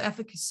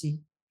self-efficacy,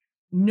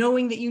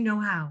 knowing that you know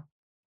how,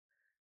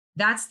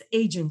 that's the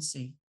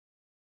agency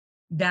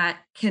that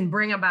can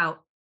bring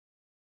about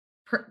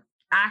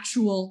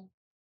actual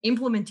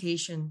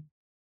implementation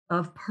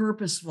of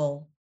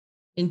purposeful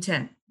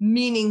intent,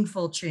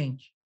 meaningful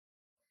change.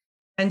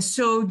 And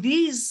so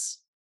these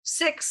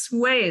 6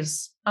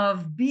 ways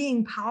of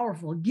being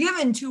powerful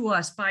given to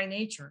us by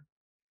nature,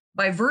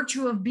 by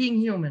virtue of being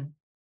human,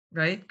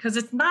 right? Because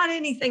it's not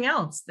anything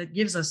else that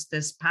gives us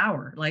this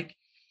power.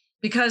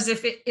 Because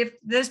if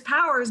this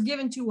power is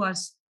given to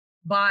us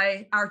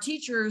by our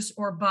teachers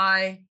or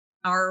by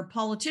our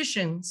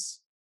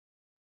politicians,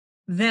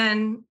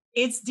 then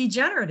it's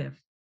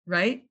degenerative,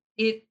 right?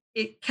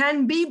 It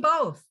can be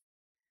both.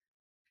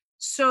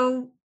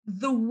 So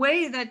the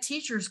way that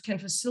teachers can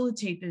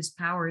facilitate this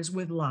power is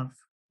with love,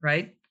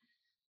 right?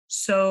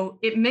 So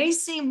it may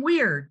seem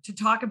weird to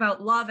talk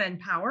about love and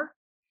power,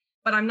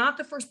 but I'm not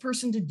the first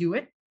person to do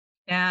it.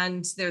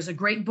 And there's a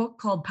great book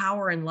called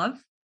Power and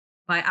Love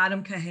by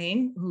Adam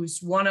Kahane, who's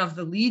one of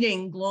the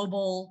leading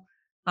global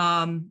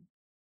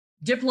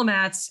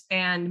diplomats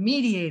and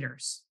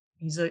mediators.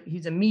 He's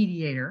a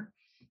mediator.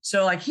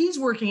 So he's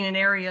working in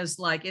areas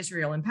like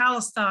Israel and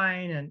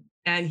Palestine,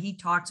 and he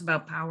talks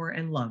about power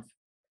and love.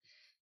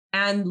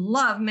 And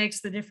love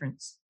makes the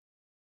difference.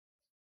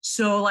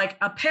 So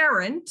a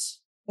parent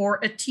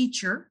or a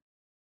teacher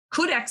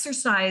could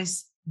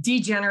exercise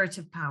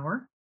degenerative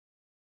power,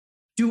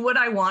 do what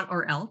I want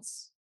or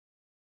else.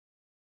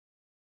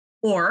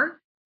 Or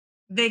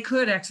they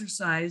could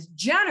exercise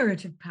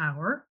generative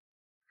power,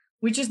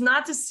 which is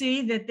not to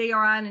say that they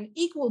are on an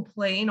equal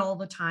plane all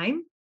the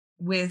time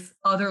with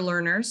other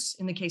learners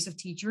in the case of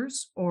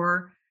teachers,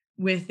 or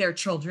with their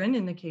children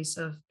in the case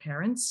of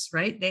parents,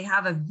 right? They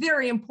have a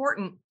very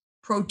important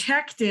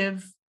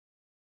protective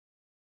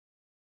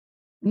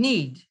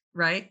need,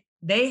 right?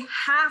 They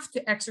have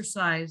to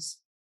exercise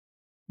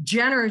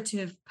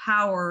generative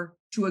power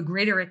to a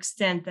greater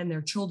extent than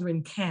their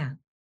children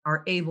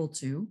are able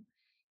to,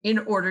 in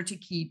order to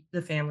keep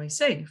the family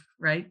safe,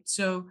 right?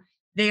 So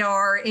they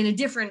are in a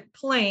different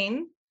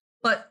plane,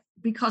 but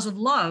because of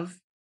love,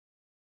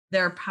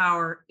 their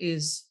power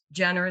is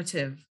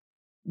generative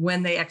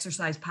when they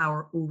exercise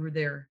power over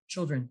their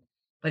children.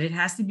 But it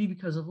has to be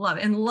because of love.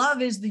 And love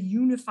is the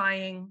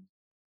unifying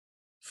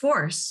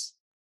force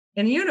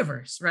in the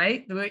universe,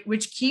 right?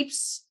 Which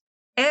keeps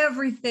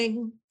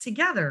everything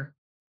together,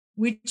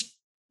 which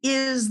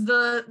is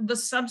the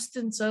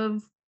substance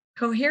of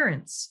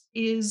coherence,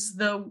 is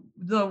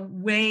the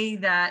way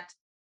that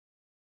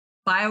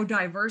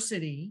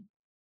biodiversity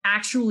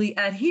actually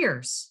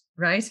adheres,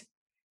 right?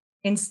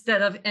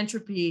 Instead of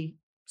entropy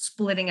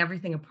splitting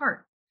everything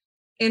apart.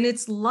 And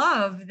it's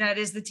love that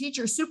is the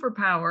teacher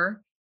superpower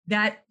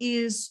that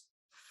is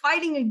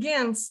fighting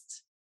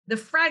against the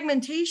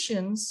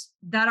fragmentations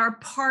that are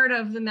part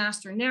of the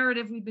master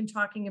narrative we've been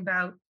talking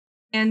about,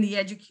 and the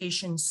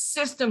education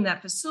system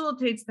that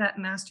facilitates that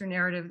master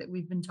narrative that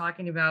we've been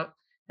talking about,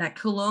 that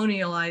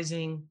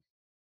colonializing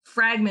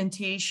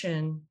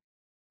fragmentation,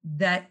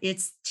 that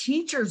it's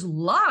teachers'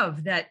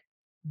 love that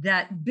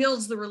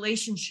builds the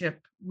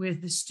relationship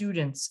with the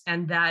students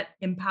and that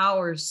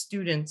empowers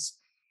students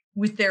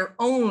with their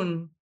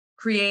own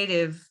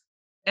creative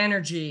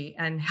energy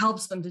and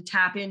helps them to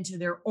tap into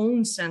their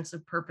own sense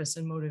of purpose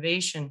and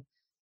motivation.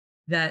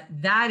 That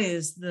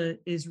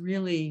is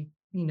really,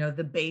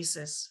 the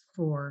basis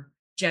for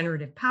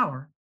generative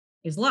power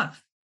is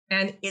love.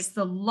 And it's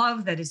the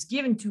love that is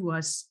given to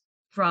us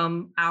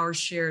from our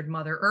shared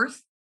Mother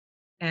Earth,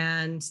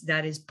 and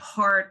that is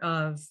part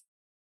of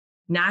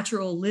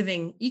natural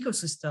living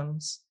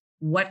ecosystems.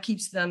 What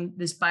keeps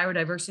this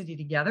biodiversity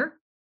together,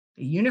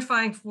 the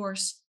unifying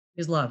force,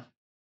 is love.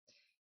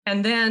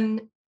 And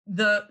then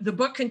the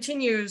book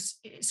continues,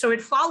 so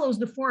it follows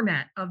the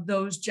format of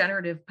those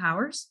generative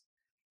powers,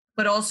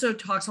 but also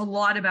talks a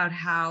lot about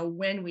how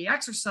when we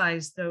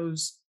exercise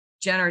those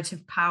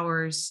generative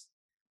powers,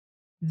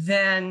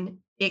 then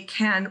it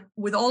can,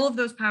 with all of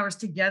those powers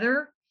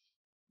together,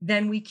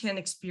 then we can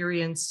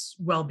experience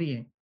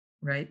well-being,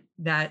 right?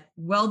 That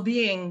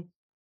well-being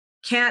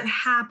can't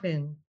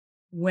happen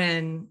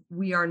when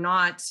we are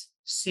not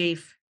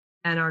safe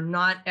and are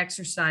not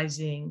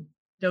exercising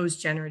those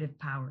generative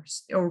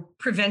powers, or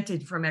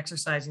prevented from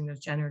exercising those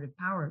generative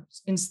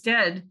powers.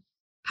 Instead,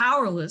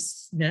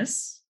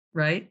 powerlessness,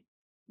 right,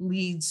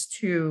 leads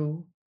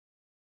to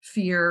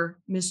fear,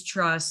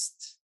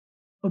 mistrust,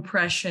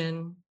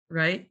 oppression,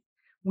 right?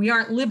 We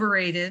aren't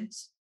liberated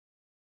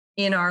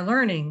in our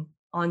learning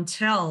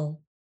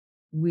until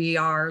we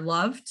are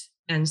loved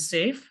and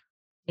safe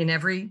in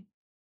every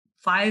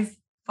five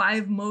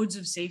modes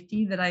of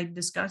safety that I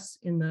discuss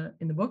in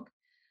the book,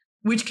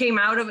 which came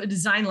out of a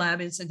design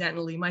lab,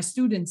 incidentally. My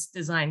students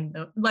designed,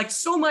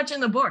 so much in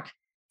the book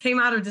came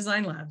out of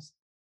design labs,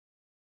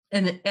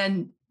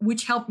 and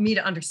which helped me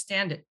to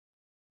understand it.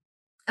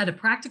 at a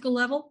practical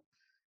level.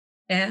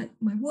 And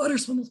my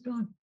water's almost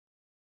gone.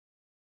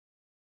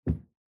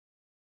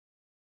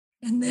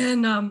 And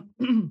then,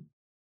 and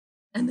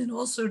then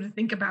also to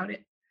think about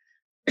it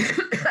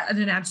at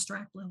an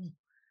abstract level.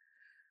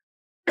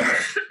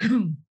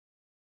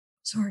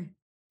 Sorry.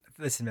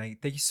 Listen, Maggie,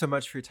 thank you so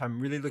much for your time.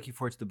 I'm really looking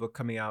forward to the book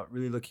coming out.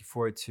 Really looking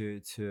forward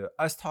to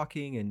us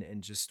talking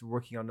and just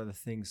working on other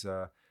things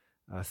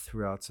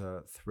throughout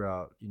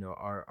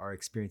our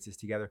experiences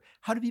together.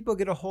 How do people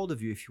get a hold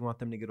of you if you want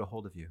them to get a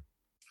hold of you?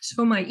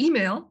 So my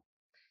email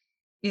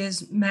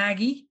is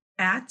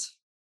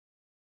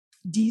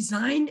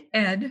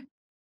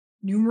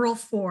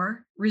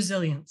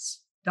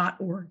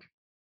Maggie@designed4resilience.org.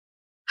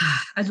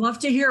 I'd love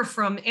to hear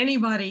from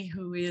anybody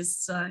who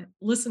is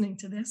listening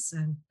to this,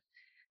 and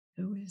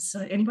who is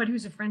anybody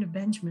who's a friend of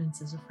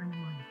Benjamin's is a friend of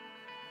mine.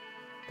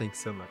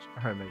 Thanks so much.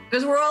 All right, Maggie.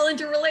 Because we're all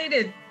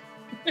interrelated.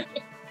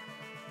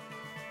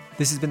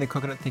 This has been the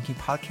Coconut Thinking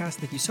Podcast.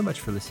 Thank you so much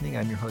for listening.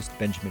 I'm your host,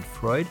 Benjamin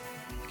Freud.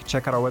 You can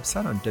check out our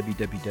website on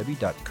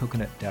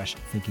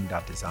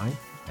www.coconut-thinking.design,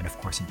 and of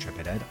course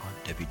Intrepid Ed on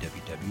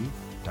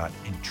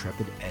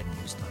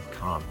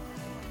www.intrepidednews.com.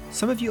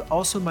 Some of you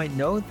also might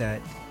know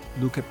that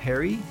Luca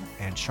Perry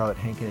and Charlotte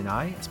Hankin and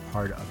I, as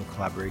part of a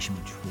collaboration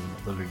between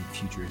Living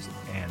Futures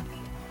and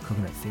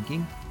Coconut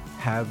Thinking,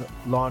 have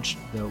launched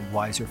the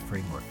WISER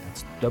framework.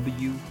 That's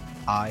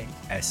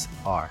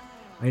WISR.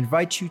 I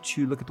invite you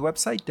to look at the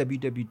website,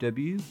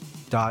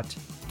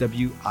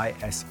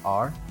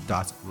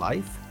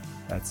 www.wisr.life.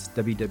 That's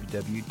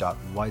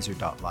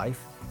www.wiser.life.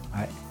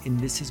 And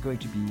this is going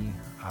to be,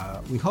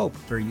 we hope,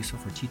 very useful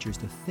for teachers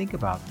to think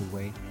about the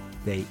way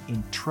they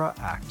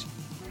interact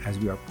as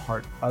we are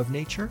part of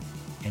nature,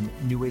 and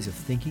new ways of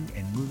thinking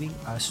and moving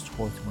us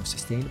towards more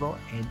sustainable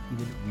and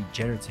even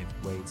regenerative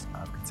ways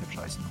of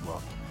conceptualizing the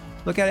world.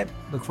 Look at it.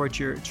 Look forward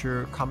to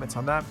your comments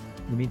on that.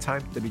 In the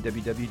meantime,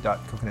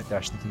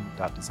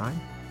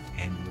 www.coconut-thinking.design,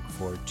 and we look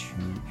forward to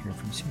hearing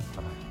from you soon.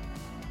 Bye-bye.